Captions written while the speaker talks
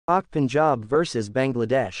Pak Punjab versus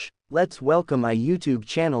Bangladesh. Let's welcome my YouTube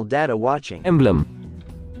channel DataWatching. Emblem.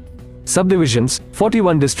 Subdivisions,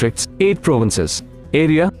 41 districts, 8 provinces.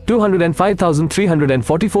 Area,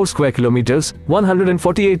 205,344 square kilometers,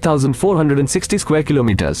 148,460 square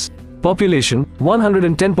kilometers. Population,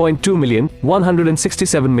 110.2 million,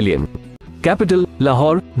 167 million. Capital,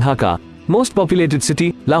 Lahore, Dhaka. Most populated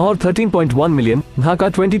city, Lahore 13.1 million,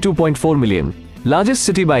 Dhaka 22.4 million. Largest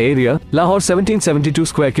city by area, Lahore 1772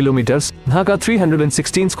 square kilometers, Dhaka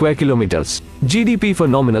 316 square kilometers. GDP for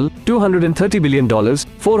nominal, $230 billion,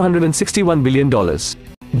 $461 billion.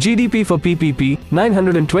 GDP for PPP,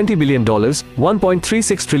 $920 billion,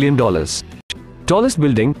 $1.36 trillion. Tallest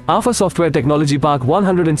building, Alpha Software Technology Park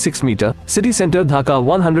 106 meter, City Center Dhaka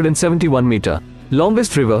 171 meter.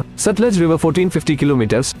 Longest river, Sutlej River 1450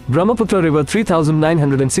 kilometers, Bramhabutra River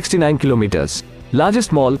 3969 kilometers.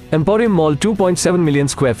 Largest mall, Emporium Mall 2.7 million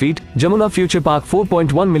square feet, Jamuna Future Park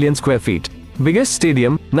 4.1 million square feet. Biggest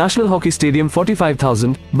stadium, National Hockey Stadium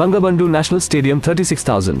 45,000, Bangabandhu National Stadium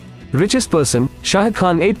 36,000. Richest person, Shahed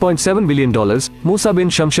Khan $8.7 billion, Moosa bin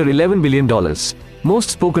Shamsher $11 billion. Most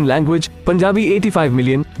spoken language, Punjabi 85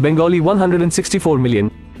 million, Bengali 164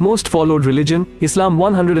 million. Most followed religion, Islam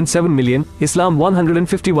 107 million, Islam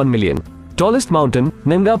 151 million. Tallest mountain,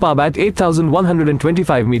 Nanga Parbat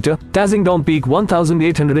 8,125 meter, Tazingdom Peak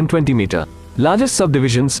 1,820 meter. Largest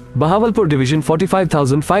subdivisions, Bahawalpur Division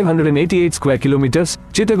 45,588 square kilometers,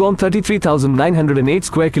 Chittagong 33,908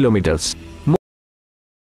 square kilometers.